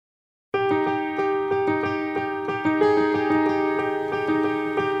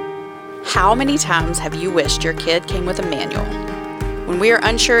How many times have you wished your kid came with a manual? When we are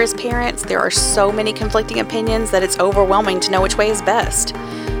unsure as parents, there are so many conflicting opinions that it's overwhelming to know which way is best.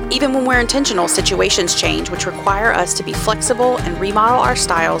 Even when we're intentional, situations change, which require us to be flexible and remodel our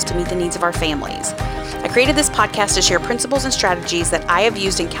styles to meet the needs of our families. I created this podcast to share principles and strategies that I have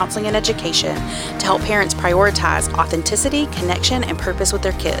used in counseling and education to help parents prioritize authenticity, connection, and purpose with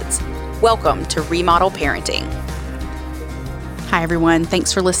their kids. Welcome to Remodel Parenting. Hi, everyone.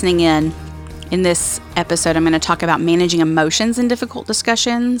 Thanks for listening in. In this episode, I'm going to talk about managing emotions in difficult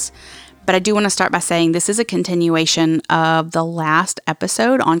discussions, but I do want to start by saying this is a continuation of the last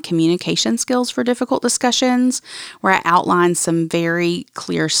episode on communication skills for difficult discussions, where I outlined some very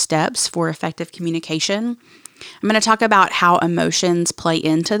clear steps for effective communication. I'm going to talk about how emotions play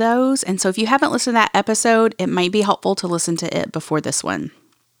into those, and so if you haven't listened to that episode, it might be helpful to listen to it before this one.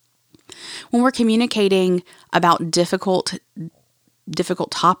 When we're communicating about difficult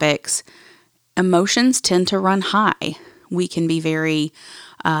topics, emotions tend to run high. We can be very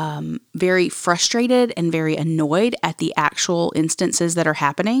frustrated and very annoyed at the actual instances that are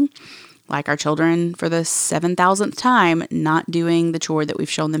happening, like our children for the 7,000th time not doing the chore that we've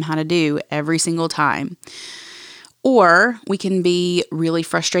shown them how to do every single time. Or we can be really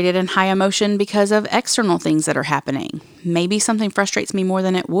frustrated and high emotion because of external things that are happening. Maybe something frustrates me more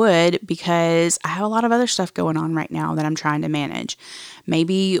than it would because I have a lot of other stuff going on right now that I'm trying to manage.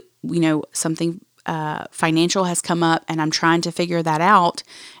 Maybe, something financial has come up and I'm trying to figure that out,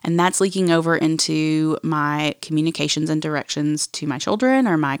 and that's leaking over into my communications and directions to my children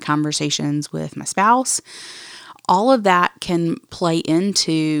or my conversations with my spouse. All of that can play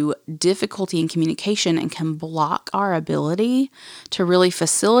into difficulty in communication and can block our ability to really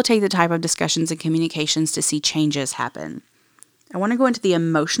facilitate the type of discussions and communications to see changes happen. I want to go into the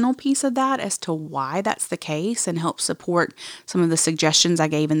emotional piece of that as to why that's the case and help support some of the suggestions I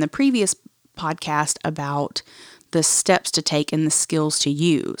gave in the previous podcast about the steps to take and the skills to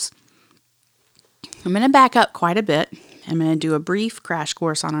use. I'm going to back up quite a bit. I'm going to do a brief crash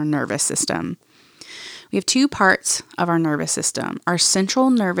course on our nervous system. We have two parts of our nervous system. Our central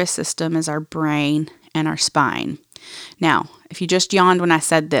nervous system is our brain and our spine. Now, if you just yawned when I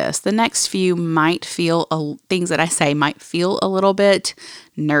said this, the next few things that I say might feel a little bit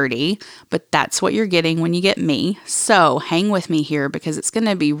nerdy, but that's what you're getting when you get me. So hang with me here because it's going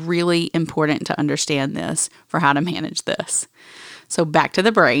to be really important to understand this for how to manage this. So back to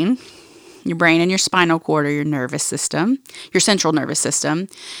the brain. Your brain and your spinal cord are your nervous system, your central nervous system,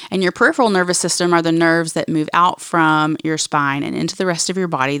 and your peripheral nervous system are the nerves that move out from your spine and into the rest of your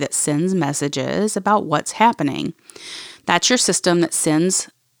body that sends messages about what's happening. That's your system that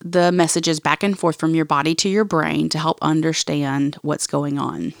sends the messages back and forth from your body to your brain to help understand what's going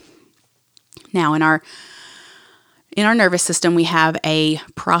on. Now, in our nervous system, we have a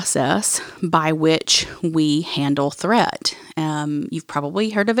process by which we handle threat. You've probably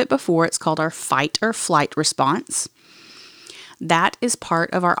heard of it before. It's called our fight or flight response. That is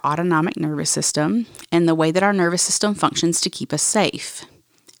part of our autonomic nervous system and the way that our nervous system functions to keep us safe.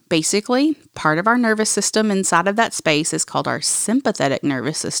 Basically, part of our nervous system inside of that space is called our sympathetic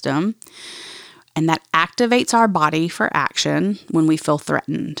nervous system, and that activates our body for action when we feel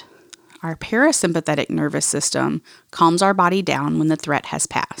threatened. Our parasympathetic nervous system calms our body down when the threat has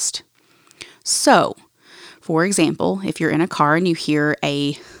passed. So, for example, if you're in a car and you hear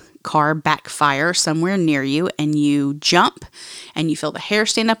a car backfire somewhere near you and you jump and you feel the hair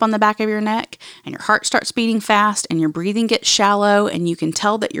stand up on the back of your neck and your heart starts beating fast and your breathing gets shallow and you can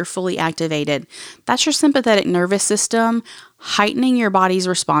tell that you're fully activated, that's your sympathetic nervous system heightening your body's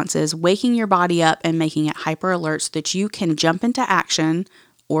responses, waking your body up and making it hyper alert so that you can jump into action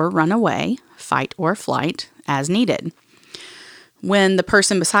or run away, fight or flight, as needed. When the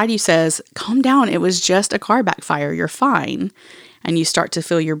person beside you says, "Calm down, it was just a car backfire, you're fine," and you start to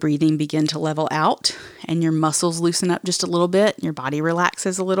feel your breathing begin to level out and your muscles loosen up just a little bit, your body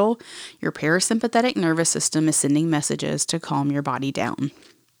relaxes a little, your parasympathetic nervous system is sending messages to calm your body down.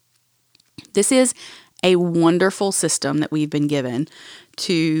 This is a wonderful system that we've been given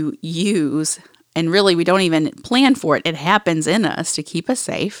to use. And really, we don't even plan for it. It happens in us to keep us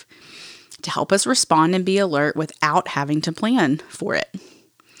safe, to help us respond and be alert without having to plan for it.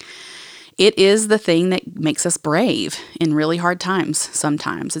 It is the thing that makes us brave in really hard times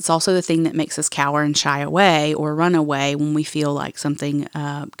sometimes. It's also the thing that makes us cower and shy away or run away when we feel like something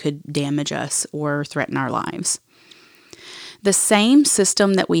could damage us or threaten our lives. The same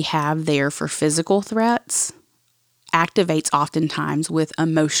system that we have there for physical threats activates oftentimes with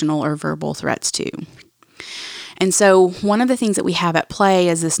emotional or verbal threats too. And so one of the things that we have at play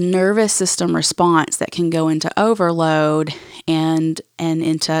is this nervous system response that can go into overload and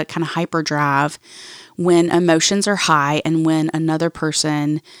into kind of hyperdrive when emotions are high and when another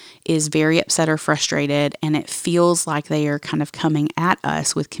person is very upset or frustrated and it feels like they are kind of coming at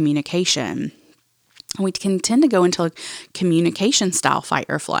us with communication. We can tend to go into a communication style fight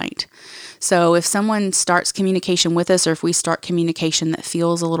or flight. So if someone starts communication with us, or if we start communication that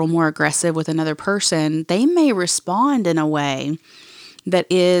feels a little more aggressive with another person, they may respond in a way that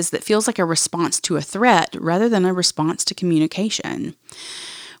feels like a response to a threat rather than a response to communication.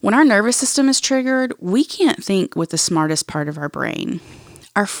 When our nervous system is triggered, we can't think with the smartest part of our brain.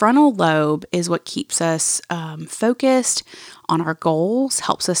 Our frontal lobe is what keeps us focused on our goals,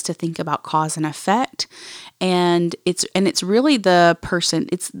 helps us to think about cause and effect, and it's really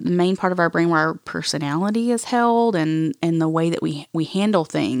it's the main part of our brain where our personality is held and the way that we handle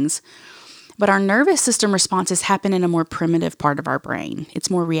things. But our nervous system responses happen in a more primitive part of our brain. It's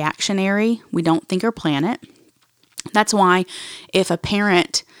more reactionary. We don't think or plan it. That's why if a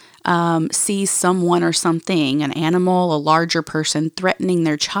parent sees someone or something, an animal, a larger person threatening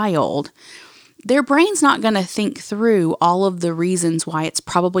their child, their brain's not going to think through all of the reasons why it's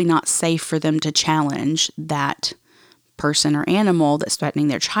probably not safe for them to challenge that person or animal that's threatening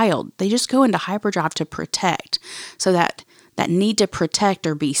their child. They just go into hyperdrive to protect, so that need to protect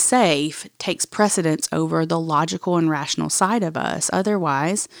or be safe takes precedence over the logical and rational side of us.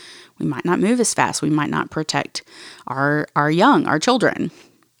 Otherwise, we might not move as fast. We might not protect our children.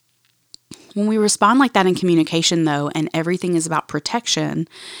 When we respond like that in communication, though, and everything is about protection,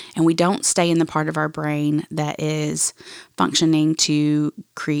 and we don't stay in the part of our brain that is functioning to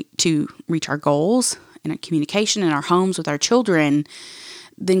reach our goals in our communication in our homes with our children,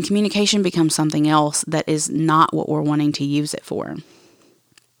 then communication becomes something else that is not what we're wanting to use it for.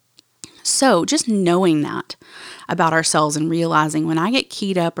 So just knowing that about ourselves and realizing when I get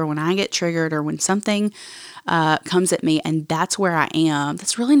keyed up or when I get triggered or when something comes at me and that's where I am,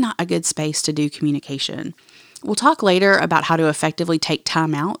 that's really not a good space to do communication. We'll talk later about how to effectively take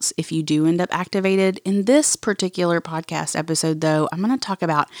timeouts if you do end up activated. In this particular podcast episode, though, I'm going to talk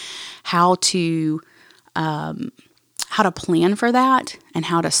about how to plan for that and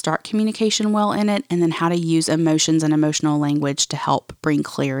how to start communication well in it, and then how to use emotions and emotional language to help bring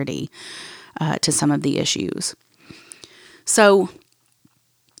clarity to some of the issues. So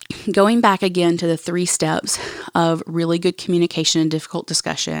going back again to the 3 steps of really good communication in difficult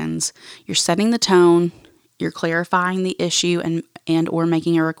discussions, you're setting the tone, you're clarifying the issue and or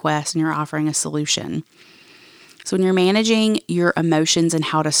making a request, and you're offering a solution. So when you're managing your emotions and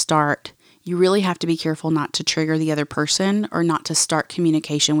how to start, you really have to be careful not to trigger the other person or not to start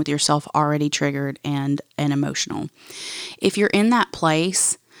communication with yourself already triggered and emotional. If you're in that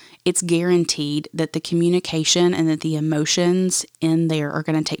place, it's guaranteed that the communication and that the emotions in there are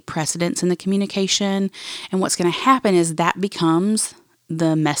going to take precedence in the communication. And what's going to happen is that becomes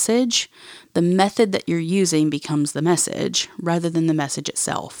the message. The method that you're using becomes the message rather than the message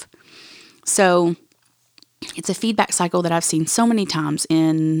itself. So it's a feedback cycle that I've seen so many times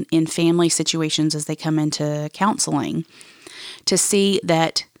in family situations as they come into counseling, to see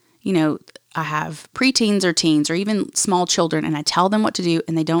that, I have preteens or teens or even small children, and I tell them what to do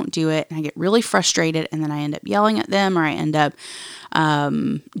and they don't do it, and I get really frustrated, and then I end up yelling at them, or I end up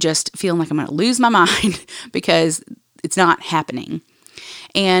just feeling like I'm going to lose my mind because it's not happening.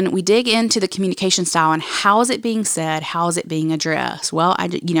 And we dig into the communication style and how is it being said? How is it being addressed? Well,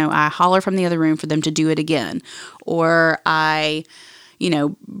 I holler from the other room for them to do it again. Or I,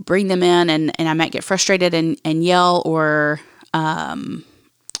 bring them in and I might get frustrated and yell or a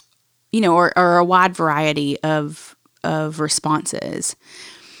wide variety of responses.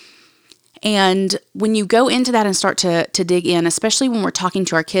 And when you go into that and start to dig in, especially when we're talking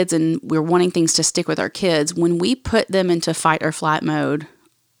to our kids and we're wanting things to stick with our kids, when we put them into fight or flight mode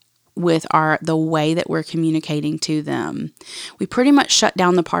with the way that we're communicating to them, we pretty much shut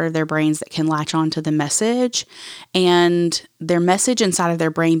down the part of their brains that can latch onto the message, and their message inside of their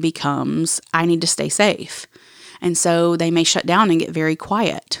brain becomes, I need to stay safe. And so they may shut down and get very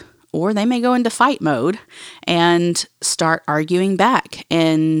quiet, or they may go into fight mode and start arguing back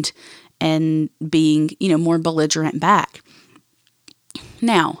and being, more belligerent back.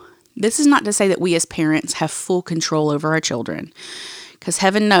 Now, this is not to say that we as parents have full control over our children, because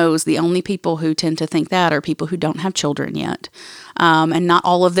heaven knows the only people who tend to think that are people who don't have children yet. And not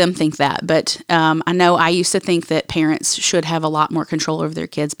all of them think that, but I know I used to think that parents should have a lot more control over their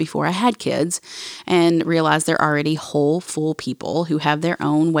kids before I had kids, and realized they're already whole, full people who have their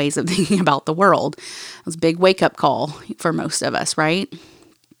own ways of thinking about the world. It was a big wake-up call for most of us, right?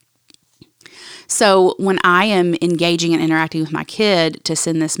 So when I am engaging and interacting with my kid to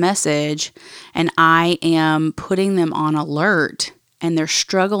send this message and I am putting them on alert and they're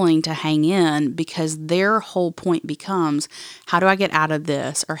struggling to hang in because their whole point becomes, how do I get out of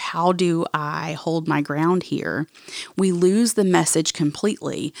this? Or how do I hold my ground here? We lose the message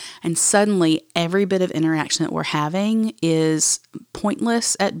completely. And suddenly every bit of interaction that we're having is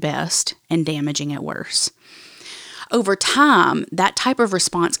pointless at best and damaging at worst. Over time, that type of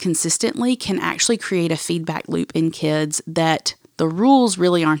response consistently can actually create a feedback loop in kids that the rules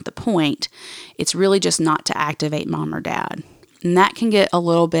really aren't the point. It's really just not to activate mom or dad. And that can get a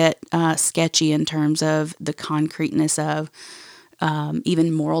little bit sketchy in terms of the concreteness of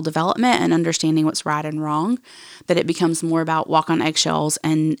even moral development and understanding what's right and wrong, that it becomes more about walk on eggshells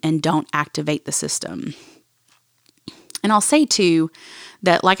and don't activate the system. And I'll say too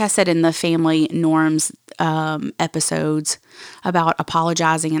that, like I said in the family norms episodes about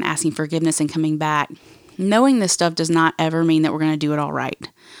apologizing and asking forgiveness and coming back, knowing this stuff does not ever mean that we're going to do it all right.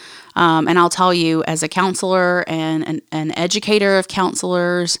 And I'll tell you, as a counselor and an educator of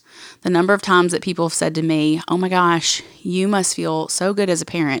counselors, the number of times that people have said to me, oh my gosh, you must feel so good as a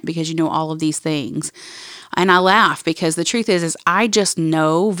parent because you know all of these things. And I laugh because the truth is I just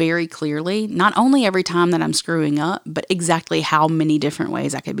know very clearly, not only every time that I'm screwing up, but exactly how many different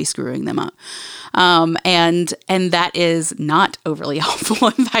ways I could be screwing them up. And that is not overly helpful.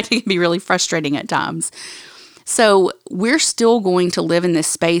 In fact, it can be really frustrating at times. So we're still going to live in this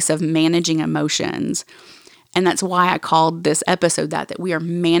space of managing emotions. And that's why I called this episode that we are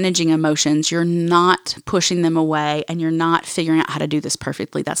managing emotions. You're not pushing them away and you're not figuring out how to do this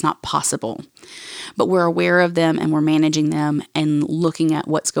perfectly. That's not possible. But we're aware of them and we're managing them and looking at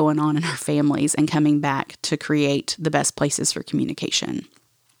what's going on in our families and coming back to create the best places for communication.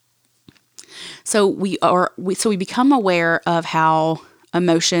 So we become aware of how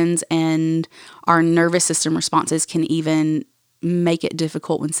emotions and our nervous system responses can even make it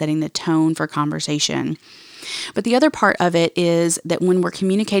difficult when setting the tone for conversation. But the other part of it is that when we're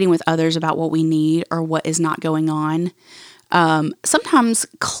communicating with others about what we need or what is not going on, sometimes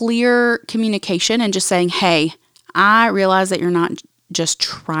clear communication and just saying, hey, I realize that you're not just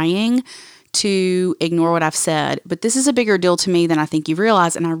trying to ignore what I've said, but this is a bigger deal to me than I think you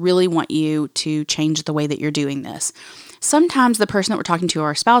realize, and I really want you to change the way that you're doing this. Sometimes the person that we're talking to,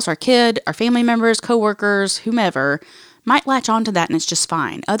 our spouse, our kid, our family members, coworkers, whomever, might latch onto that and it's just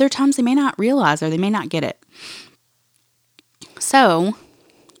fine. Other times they may not realize or they may not get it. So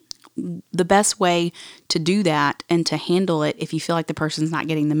the best way to do that and to handle it if you feel like the person's not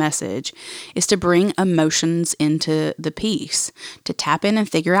getting the message is to bring emotions into the piece, to tap in and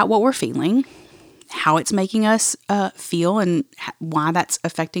figure out what we're feeling, how it's making us feel and why that's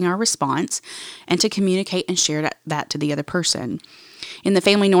affecting our response, and to communicate and share that to the other person. In the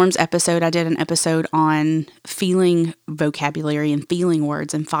Family Norms episode, I did an episode on feeling vocabulary and feeling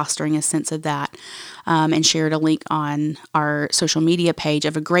words and fostering a sense of that, and shared a link on our social media page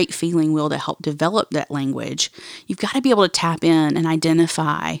of a great feeling wheel to help develop that language. You've got to be able to tap in and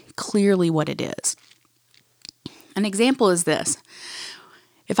identify clearly what it is. An example is this.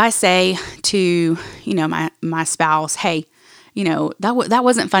 If I say to, my spouse, hey, that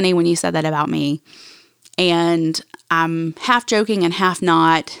wasn't funny when you said that about me, and I'm half joking and half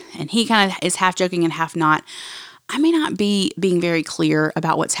not, and he kind of is half joking and half not, I may not be being very clear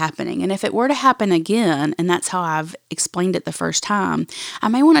about what's happening. And if it were to happen again, and that's how I've explained it the first time, I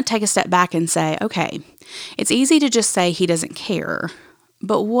may want to take a step back and say, okay, it's easy to just say he doesn't care,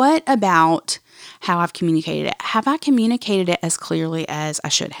 but what about how I've communicated it? Have I communicated it as clearly as I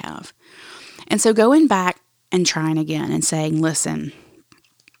should have? And so going back and trying again and saying, listen,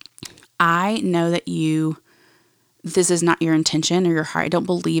 I know that this is not your intention or your heart. I don't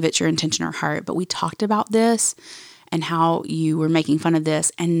believe it's your intention or heart, but we talked about this and how you were making fun of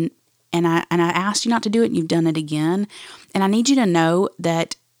this. And I asked you not to do it and you've done it again. And I need you to know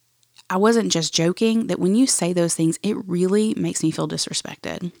that I wasn't just joking, that when you say those things, it really makes me feel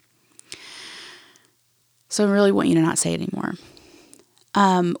disrespected. So I really want you to not say it anymore.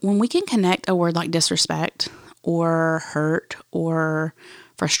 When we can connect a word like disrespect or hurt or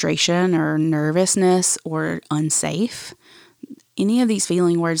frustration or nervousness or unsafe, any of these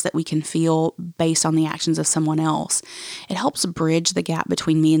feeling words that we can feel based on the actions of someone else, it helps bridge the gap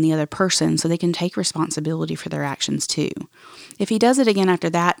between me and the other person so they can take responsibility for their actions too. If he does it again after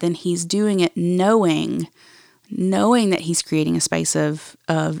that, then he's doing it knowing that he's creating a space of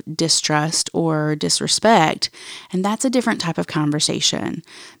distrust or disrespect, and that's a different type of conversation.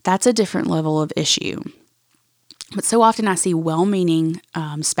 That's a different level of issue. But so often I see well-meaning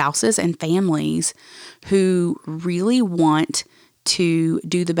spouses and families who really want to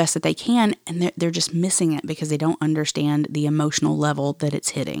do the best that they can, and they're just missing it because they don't understand the emotional level that it's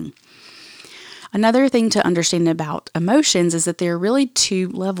hitting. Another thing to understand about emotions is that there are really two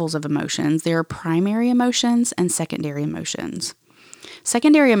levels of emotions. There are primary emotions and secondary emotions.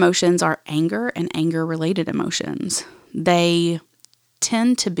 Secondary emotions are anger and anger-related emotions. They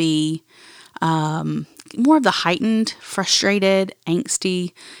tend to be more of the heightened, frustrated,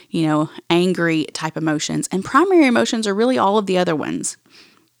 angsty, angry type emotions. And primary emotions are really all of the other ones.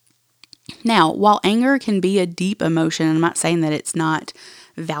 Now, while anger can be a deep emotion, and I'm not saying that it's not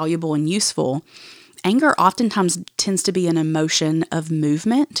valuable and useful, anger oftentimes tends to be an emotion of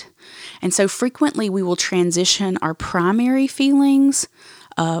movement. And so frequently we will transition our primary feelings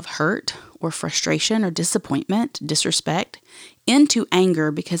of hurt or frustration or disappointment, disrespect, into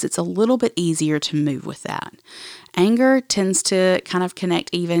anger because it's a little bit easier to move with that. Anger tends to kind of connect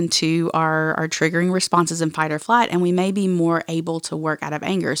even to our triggering responses in fight or flight, and we may be more able to work out of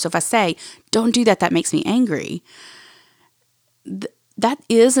anger. So if I say, don't do that, that makes me angry, that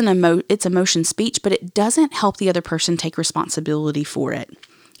is it's emotion speech, but it doesn't help the other person take responsibility for it.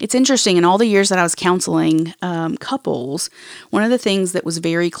 It's interesting, in all the years that I was counseling couples, one of the things that was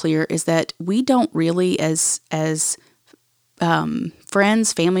very clear is that we don't really, as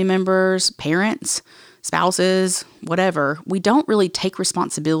friends, family members, parents, spouses, whatever, we don't really take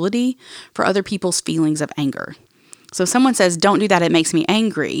responsibility for other people's feelings of anger. So if someone says, don't do that, it makes me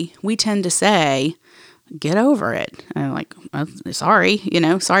angry, we tend to say, get over it. And I'm like, sorry,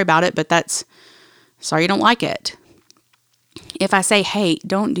 sorry about it, but sorry you don't like it. If I say, hey,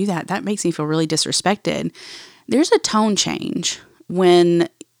 don't do that, that makes me feel really disrespected, there's a tone change when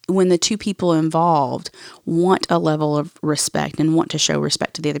the two people involved want a level of respect and want to show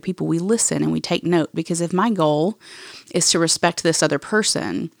respect to the other people. We listen and we take note, because if my goal is to respect this other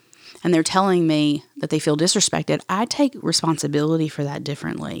person and they're telling me that they feel disrespected, I take responsibility for that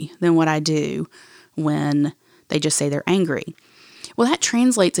differently than what I do when they just say they're angry. Well, that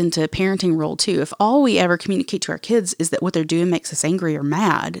translates into a parenting role too. If all we ever communicate to our kids is that what they're doing makes us angry or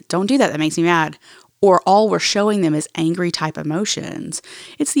mad, don't do that, that makes me mad, or all we're showing them is angry type emotions,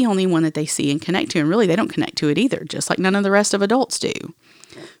 it's the only one that they see and connect to, and really they don't connect to it either, just like none of the rest of adults do.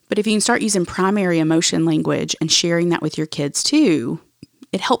 But if you can start using primary emotion language and sharing that with your kids too,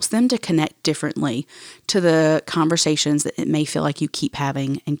 it helps them to connect differently to the conversations that it may feel like you keep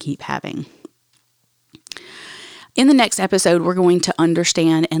having and keep having. In the next episode, we're going to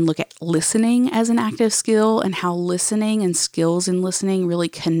understand and look at listening as an active skill and how listening and skills in listening really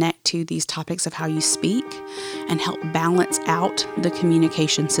connect to these topics of how you speak and help balance out the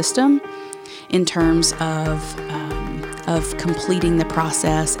communication system in terms of completing the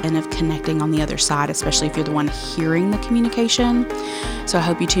process and of connecting on the other side, especially if you're the one hearing the communication. So I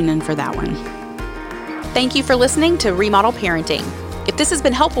hope you tune in for that one. Thank you for listening to Remodel Parenting. If this has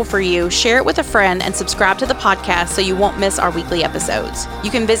been helpful for you, share it with a friend and subscribe to the podcast so you won't miss our weekly episodes.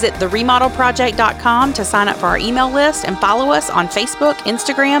 You can visit theremodelproject.com to sign up for our email list and follow us on Facebook,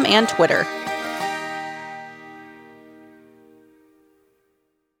 Instagram, and Twitter.